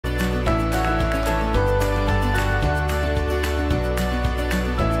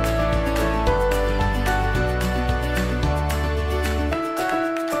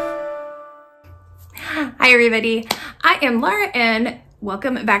Hi everybody, I am Laura and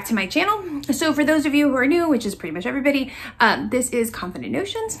welcome back to my channel. So for those of you who are new, which is pretty much everybody, this is Confident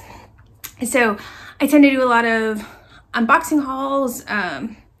Notions. So I tend to do a lot of unboxing hauls, a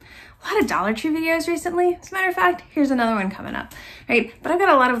lot of Dollar Tree videos recently. As a matter of fact, here's another one coming up, right? But I've got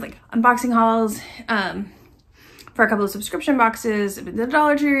a lot of like unboxing hauls for a couple of subscription boxes. I've been to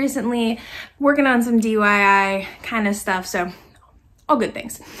Dollar Tree recently, working on some DIY kind of stuff. So all good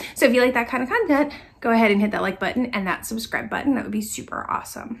things. So if you like that kind of content, go ahead and hit that like button and that subscribe button. That would be super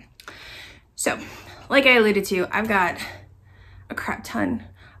awesome. So like I alluded to, I've got a crap ton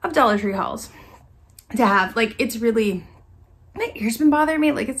of Dollar Tree hauls to have. Like it's really, my ears been bothering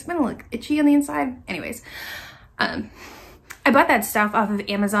me. Like it's been like itchy on the inside. Anyways, I bought that stuff off of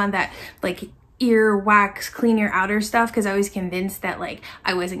Amazon, that like ear wax, clean your outer stuff, because I was convinced that like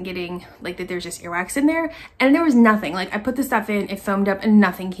I wasn't getting like that there's just earwax in there, and there was nothing. Like I put the stuff in, it foamed up and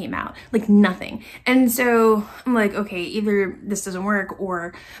nothing came out, like nothing. And so I'm like, okay, either this doesn't work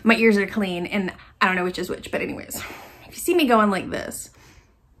or my ears are clean, and I don't know which is which. But anyways, if you see me going like this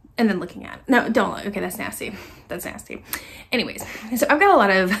and then looking at it, no, don't look. Okay, that's nasty. That's nasty. Anyways, so I've got a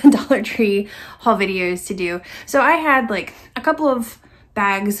lot of Dollar Tree haul videos to do. So I had like a couple of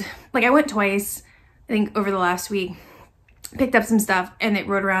bags, like I went twice, I think over the last week, picked up some stuff and it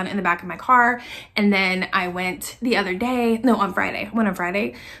rode around in the back of my car. And then I went the other day, no, on Friday. I went on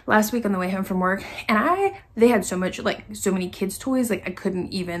Friday last week on the way home from work, and they had so much, like so many kids toys, like I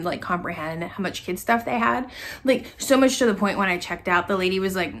couldn't even like comprehend how much kids stuff they had. Like so much to the point when I checked out, the lady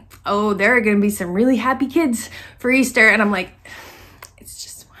was like, oh, there are gonna be some really happy kids for Easter. And I'm like, it's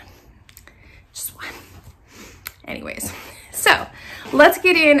just one. Anyways, so let's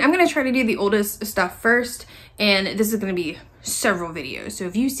get in. I'm gonna try to do the oldest stuff first, and this is gonna be several videos. So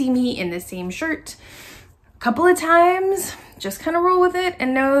if you see me in the same shirt a couple of times, just kind of roll with it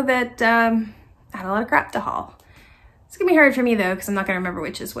and know that I had a lot of crap to haul. It's gonna be hard for me though, because I'm not gonna remember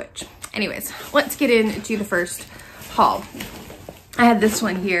which is which. Anyways, let's get into the first haul. I had this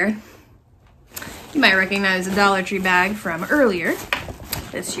one here. You might recognize a Dollar Tree bag from earlier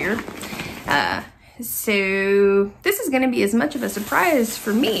this year. So this is going to be as much of a surprise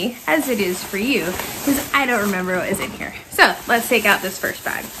for me as it is for you, because I don't remember what is in here. So let's take out this first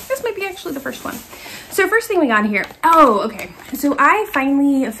bag. This might be actually the first one. So first thing we got here, oh, okay. So I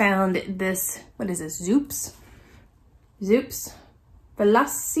finally found this, what is this, Zoops?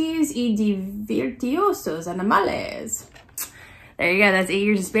 Felices y divertiosos animales. There you go, that's 8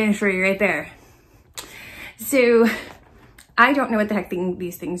 years of Spanish for you right there. So I don't know what the heck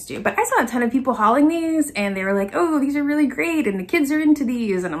these things do, but I saw a ton of people hauling these and they were like, oh, these are really great and the kids are into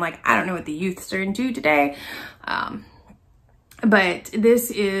these. And I'm like, I don't know what the youths are into today. But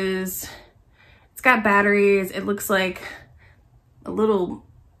this is, it's got batteries. It looks like a little,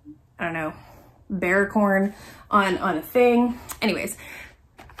 I don't know, bear corn on a thing. Anyways,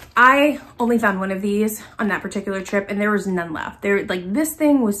 I only found one of these on that particular trip and there was none left. There, like this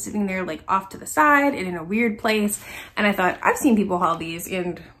thing was sitting there like off to the side and in a weird place. And I thought, I've seen people haul these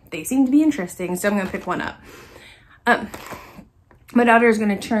and they seem to be interesting. So I'm gonna pick one up. My daughter is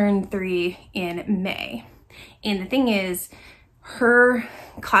gonna turn 3 in May. And the thing is, her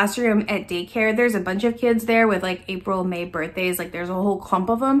classroom at daycare, there's a bunch of kids there with like April, May birthdays. Like there's a whole clump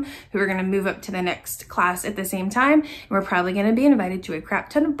of them who are gonna move up to the next class at the same time. And we're probably gonna be invited to a crap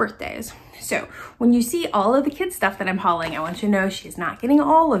ton of birthdays. So when you see all of the kids stuff that I'm hauling, I want you to know she's not getting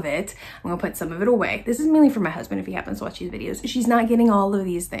all of it. I'm gonna put some of it away. This is mainly for my husband if he happens to watch these videos. She's not getting all of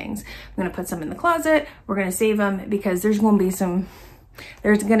these things. I'm gonna put some in the closet. We're gonna save them because there's gonna be some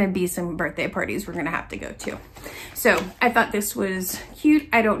birthday parties we're gonna have to go to. So I thought this was cute.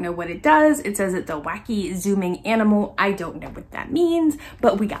 I don't know what it does. It says it's a wacky zooming animal. I don't know what that means,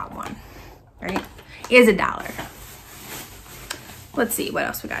 but we got one, right? It is $1. Let's see what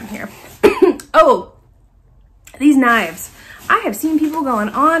else we got in here. Oh, these knives. I have seen people going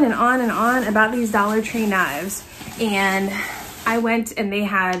on and on and on about these Dollar Tree knives, and I went and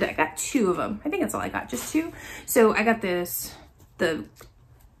I got 2 of them. I think that's all I got, just 2. So I got the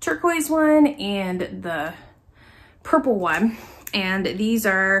turquoise one and the purple one, and these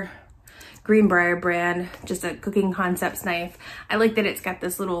are Greenbrier brand, just a Cooking Concepts knife. I like that it's got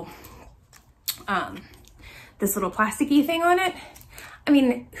this little plasticky thing on it. I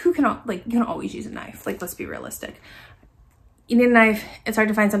mean, you can always use a knife. Like, let's be realistic. You need a knife. It's hard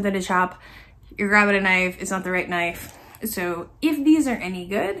to find something to chop. You're grabbing a knife. It's not the right knife. So if these are any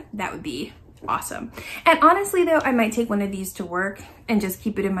good, that would be awesome. And honestly though, I might take one of these to work and just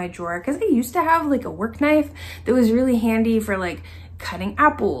keep it in my drawer, because I used to have like a work knife that was really handy for like cutting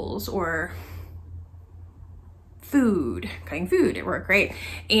apples or cutting food at work, right?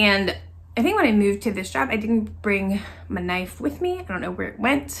 And I think when I moved to this job, I didn't bring my knife with me. I don't know where it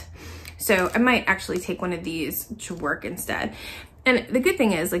went. So I might actually take one of these to work instead. And the good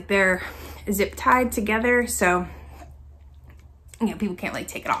thing is like they're zip tied together. So, you know, people can't like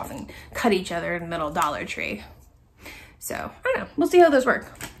take it off and cut each other in the middle of Dollar Tree. So I don't know, we'll see how those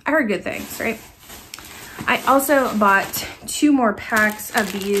work. I heard good things, right? I also bought 2 more packs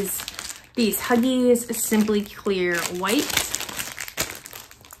of these Huggies Simply Clear wipes.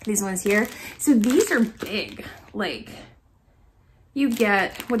 These ones here. So these are big. Like you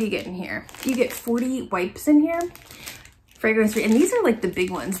get, what do you get in here? You get 40 wipes in here, fragrance free. And these are like the big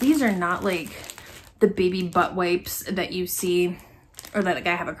ones. These are not like the baby butt wipes that you see or that like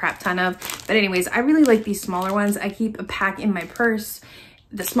I have a crap ton of. But anyways, I really like these smaller ones. I keep a pack in my purse,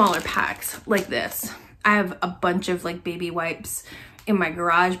 the smaller packs like this. I have a bunch of like baby wipes in my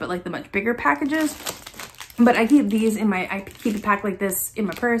garage, but like the much bigger packages. But I keep these in my, I keep a pack like this in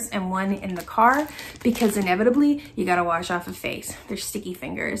my purse and one in the car because inevitably you gotta wash off a face. There's sticky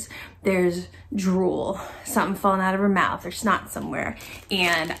fingers, there's drool, something falling out of her mouth, there's snot somewhere.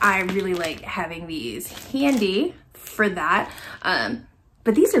 And I really like having these handy for that.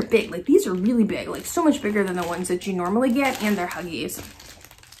 But these are big, like these are really big, like so much bigger than the ones that you normally get, and they're Huggies.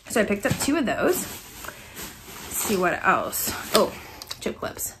 So I picked up 2 of those. Let's see what else. Oh, chip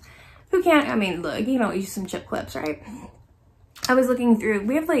clips. Who can't, I mean, look, you don't use some chip clips, right? I was looking through,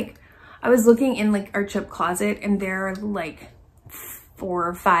 we have like, I was looking in like our chip closet and there are like 4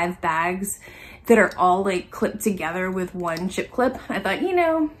 or 5 bags that are all like clipped together with one chip clip. I thought, you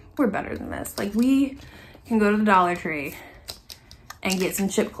know, we're better than this. Like we can go to the Dollar Tree and get some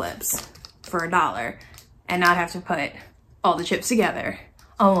chip clips for $1 and not have to put all the chips together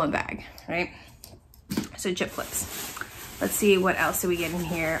all in one bag, right? So chip clips. Let's see, what else do we get in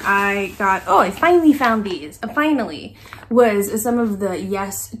here? I got, oh, I finally found these. Finally, was some of the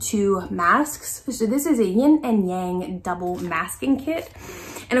Yes To masks. So this is a yin and yang double masking kit.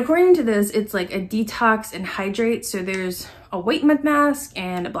 And according to this, it's like a detox and hydrate. So there's a white mud mask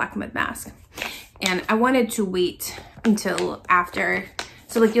and a black mud mask. And I wanted to wait until after.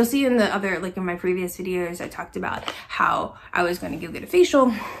 So like you'll see in the other, like in my previous videos, I talked about how I was going to go get a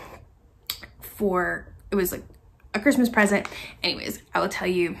facial for, it was like a Christmas present. Anyways, I will tell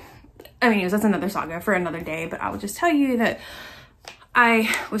you, anyways, that's another saga for another day, but I will just tell you that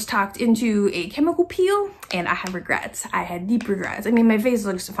I was talked into a chemical peel and I have regrets. I had deep regrets. I mean, my face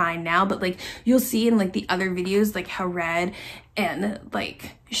looks fine now, but like you'll see in like the other videos, like how red and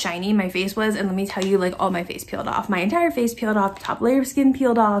like shiny my face was. And let me tell you, like all my face peeled off. My entire face peeled off, the top layer of skin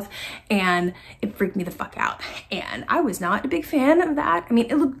peeled off, and it freaked me the fuck out. And I was not a big fan of that. I mean,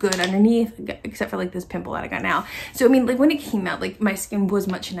 it looked good underneath, except for like this pimple that I got now. So I mean, like when it came out, like my skin was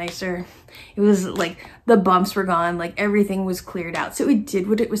much nicer. It was like the bumps were gone, like everything was cleared out. So it did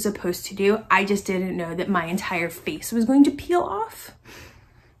what it was supposed to do. I just didn't know that my entire face was going to peel off.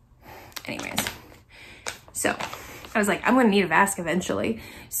 Anyways, so I was like, I'm gonna need a mask eventually.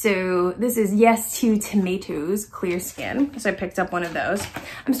 So this is Yes To Tomatoes Clear Skin. So I picked up one of those.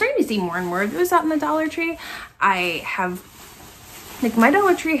 I'm starting to see more and more of those out in the Dollar Tree. I have, like my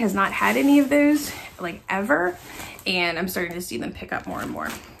Dollar Tree has not had any of those like ever. And I'm starting to see them pick up more and more.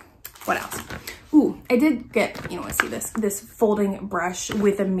 What else? Ooh, I did get, you know, see this folding brush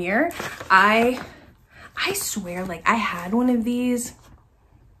with a mirror. I swear, like I had one of these,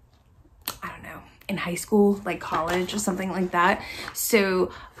 I don't know, in high school, like college or something like that.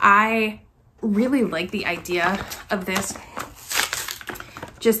 So I really like the idea of this,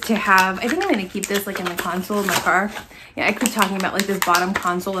 just to have, I think I'm gonna keep this like in the console of my car. Yeah, I keep talking about like this bottom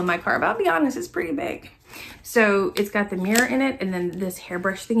console in my car, but I'll be honest, it's pretty big. So it's got the mirror in it and then this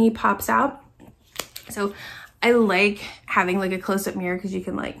hairbrush thingy pops out. So I like having like a close-up mirror because you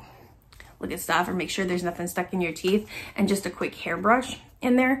can like look at stuff or make sure there's nothing stuck in your teeth, and just a quick hairbrush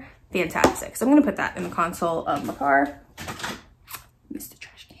in there. Fantastic. So I'm gonna put that in the console of my car. Missed the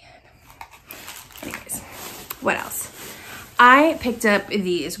trash can. Anyways, what else? I picked up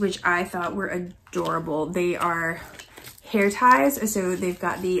these, which I thought were adorable. They are hair ties. So they've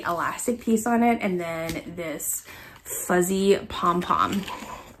got the elastic piece on it and then this fuzzy pom-pom.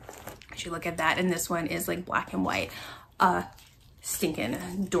 You look at that, and this one is like black and white. Stinking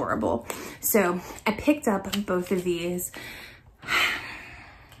adorable. So I picked up both of these.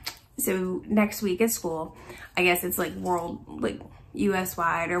 So next week at school, I guess it's like world, like US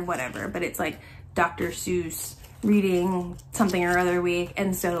wide or whatever, but it's like Dr. Seuss reading something or other week.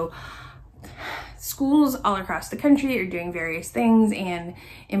 And so schools all across the country are doing various things, and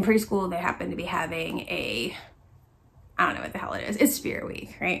in preschool they happen to be having a, I don't know what the hell it is, it's Spirit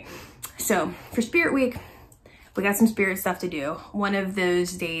Week, right? So for Spirit Week, we got some spirit stuff to do. One of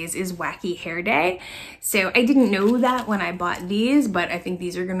those days is Wacky Hair Day. So I didn't know that when I bought these, but I think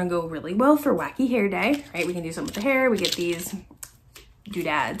these are gonna go really well for Wacky Hair Day, right? We can do something with the hair. We get these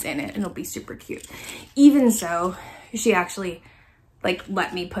doodads in it and it'll be super cute. Even so, she actually like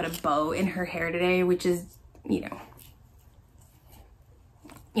let me put a bow in her hair today, which is, you know,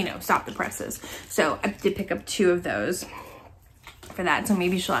 stop the presses. So I did pick up 2 of those for that. So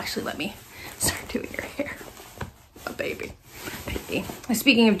maybe she'll actually let me start doing her hair. A baby.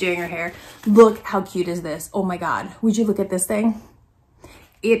 Speaking of doing her hair, look how cute is this. Oh my God. Would you look at this thing?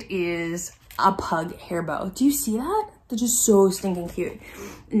 It is a pug hair bow. Do you see that? They're just so stinking cute.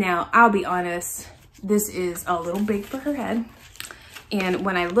 Now, I'll be honest, this is a little big for her head. And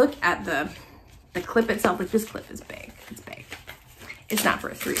when I look at the clip itself, like this clip is big. It's big. It's not for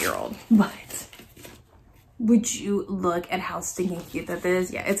a 3-year-old, but would you look at how stinking cute that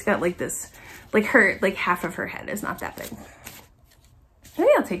is? Yeah, it's got like this, like half of her head is not that big. Maybe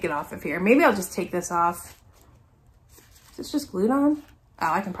I'll take it off of here. Maybe I'll just take this off. Is this just glued on?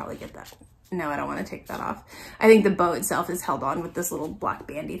 Oh, I can probably get that. No, I don't want to take that off. I think the bow itself is held on with this little black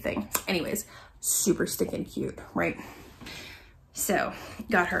bandy thing. Anyways, super stinking cute, right? So,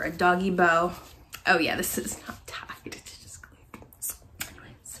 got her a doggy bow. Oh yeah, this is not tied, it's just glued.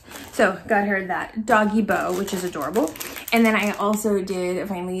 Anyways, so got her that doggy bow, which is adorable. And then I also did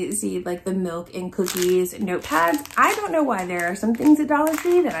finally see like the milk and cookies notepads. I don't know why there are some things at Dollar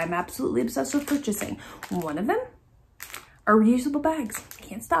Tree that I'm absolutely obsessed with purchasing. One of them are reusable bags.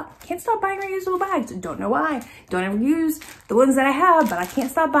 Can't stop buying reusable bags. Don't know why. Don't ever use the ones that I have, but I can't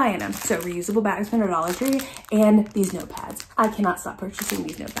stop buying them. So reusable bags from Dollar Tree and these notepads. I cannot stop purchasing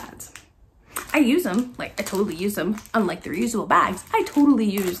these notepads. I use them, like I totally use them. Unlike the reusable bags, I totally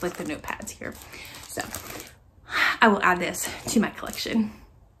use like the notepads here. So I will add this to my collection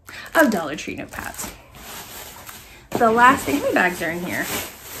of Dollar Tree notepads. The last thing, how many bags are in here?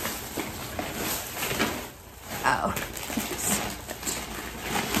 Oh.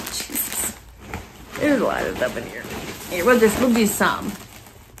 Jesus. There's a lot of stuff in here. Here, we'll do some.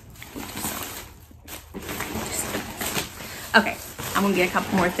 Okay, I'm gonna get a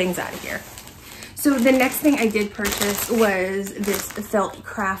couple more things out of here. So the next thing I did purchase was this felt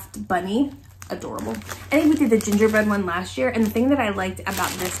craft bunny. Adorable. I think we did the gingerbread one last year, and the thing that I liked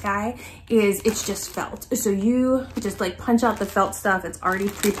about this guy is it's just felt. So you just like punch out the felt stuff, it's already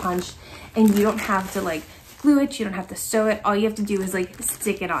pre-punched, and you don't have to like glue it, you don't have to sew it. All you have to do is like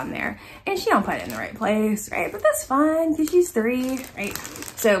stick it on there. And she don't put it in the right place, right? But that's fine because she's 3, right?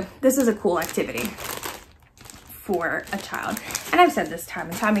 So this is a cool activity for a child. And I've said this time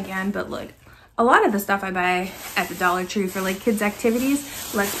and time again, but look, a lot of the stuff I buy at the Dollar Tree for like kids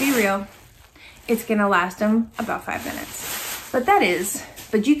activities, let's be real, it's gonna last them about 5 minutes.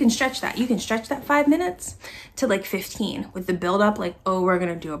 But you can stretch that. You can stretch that 5 minutes to like 15 with the build up, like, oh, we're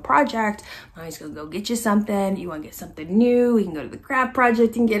gonna do a project. Mommy's gonna go get you something. You wanna get something new. We can go to the craft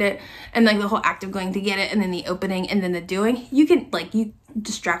project and get it. And like the whole act of going to get it and then the opening and then the doing, you can like,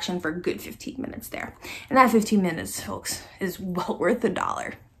 distraction for a good 15 minutes there. And that 15 minutes, folks, is well worth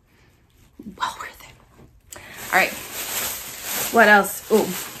 $1. Well worth it. All right, what else? Oh,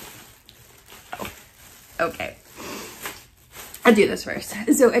 okay. I'll do this first.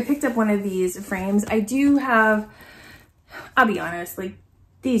 So I picked up one of these frames. I do have, I'll be honest, like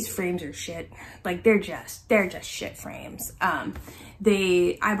these frames are shit. Like they're just shit frames. I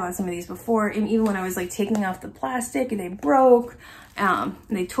bought some of these before, and even when I was like taking off the plastic, they broke.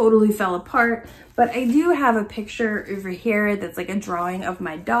 They totally fell apart. But I do have a picture over here that's like a drawing of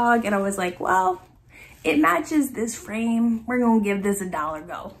my dog, and I was like, well, it matches this frame. We're gonna give this $1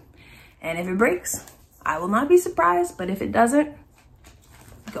 go. And if it breaks, I will not be surprised, but if it doesn't,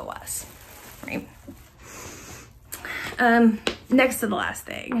 go us, right? Next to the last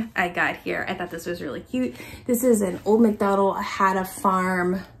thing I got here, I thought this was really cute. This is an Old MacDonald Had a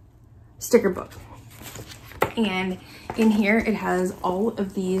Farm sticker book. And in here, it has all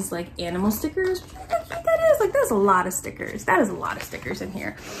of these like animal stickers. Look how cute that is. Like that's a lot of stickers. That is a lot of stickers in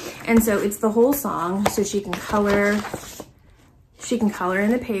here. And so it's the whole song, so she can color in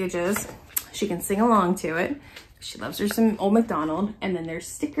the pages. She can sing along to it. She loves her some Old MacDonald. And then there's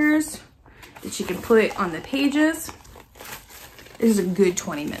stickers that she can put on the pages. This is a good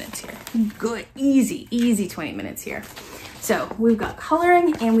 20 minutes here. Good, easy 20 minutes here. So we've got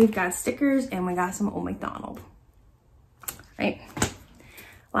coloring and we've got stickers and we got some Old MacDonald, right?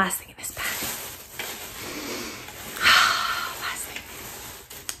 Last thing in this bag. Last thing.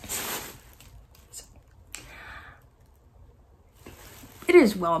 So, it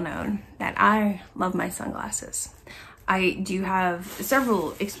is well known that I love my sunglasses. I do have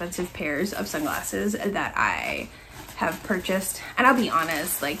several expensive pairs of sunglasses that I have purchased. And I'll be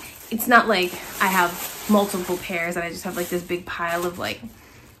honest, like, it's not like I have multiple pairs and I just have like this big pile of like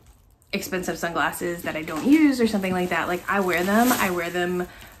expensive sunglasses that I don't use or something like that. Like, I wear them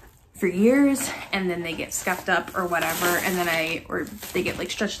for years and then they get scuffed up or whatever, and then or they get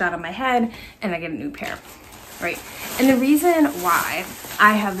like stretched out on my head and I get a new pair, right? And the reason why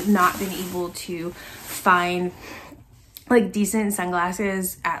I have not been able to find like decent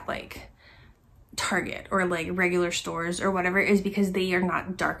sunglasses at like Target or like regular stores or whatever is because they are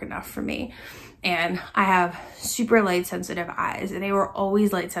not dark enough for me. And I have super light sensitive eyes, and they were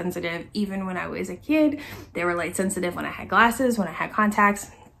always light sensitive even when I was a kid. They were light sensitive when I had glasses, when I had contacts.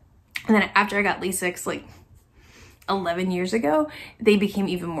 And then after I got LASIK like 11 years ago, they became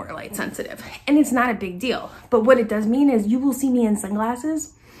even more light sensitive. And it's not a big deal. But what it does mean is you will see me in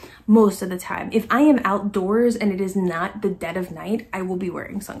sunglasses most of the time. If I am outdoors and it is not the dead of night, I will be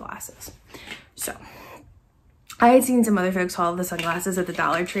wearing sunglasses. So I had seen some other folks haul the sunglasses at the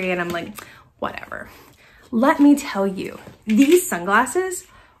Dollar Tree, and I'm like, whatever. Let me tell you, these sunglasses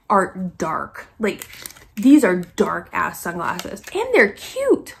are dark. Like, these are dark ass sunglasses, and they're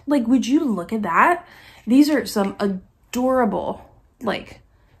cute. Like, would you look at that? These are some adorable, like,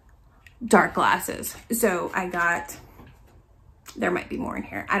 dark glasses. So I got, there might be more in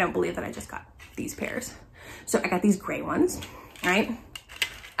here. I don't believe that I just got these pairs. So I got these gray ones, right?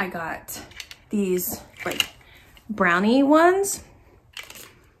 I got these like brownie ones.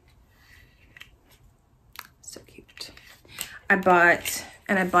 So cute. I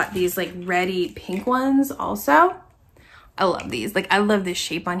bought these like reddy pink ones also. I love these. Like, I love this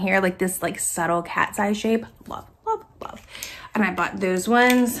shape on here, like this like subtle cat's eye shape. Love, love, love. And I bought those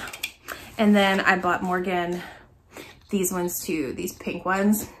ones. And then I bought Morgan these ones too, these pink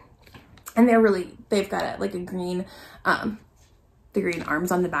ones. And they're really, they've got like a green, the green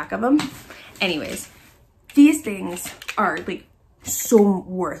arms on the back of them. Anyways, these things are like so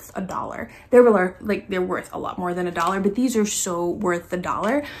worth $1. They're worth a lot more than $1, but these are so worth the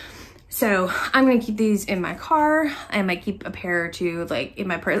 $1. So I'm gonna keep these in my car. I might keep a pair or two like in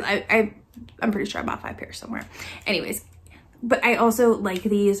my purse. I'm pretty sure I bought 5 pairs somewhere. Anyways, but I also like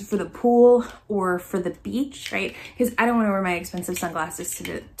these for the pool or for the beach, right? Because I don't want to wear my expensive sunglasses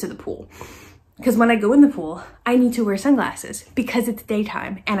to the pool. Because when I go in the pool, I need to wear sunglasses because it's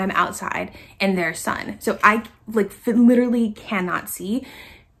daytime and I'm outside and there's sun. So I like literally cannot see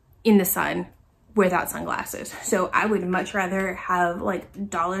in the sun without sunglasses. So I would much rather have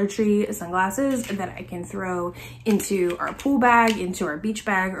like Dollar Tree sunglasses that I can throw into our pool bag, into our beach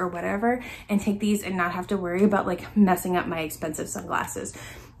bag or whatever, and take these and not have to worry about like messing up my expensive sunglasses.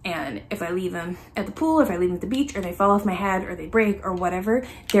 And if I leave them at the pool, if I leave them at the beach, or they fall off my head or they break or whatever,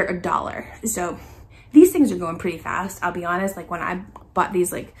 they're $1. So these things are going pretty fast. I'll be honest, like when I bought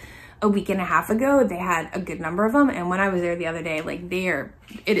these like a week and a half ago, they had a good number of them. And when I was there the other day, like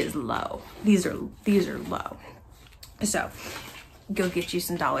it is low. These are low. So go get you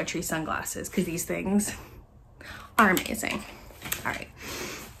some Dollar Tree sunglasses because these things are amazing. All right,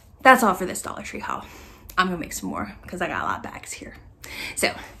 that's all for this Dollar Tree haul. I'm gonna make some more because I got a lot of bags here.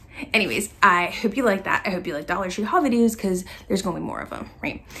 So anyways, I hope you like that. I hope you like Dollar Tree haul videos because there's gonna be more of them,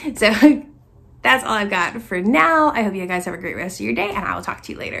 right? So that's all I've got for now. I hope you guys have a great rest of your day, and I will talk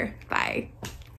to you later. Bye.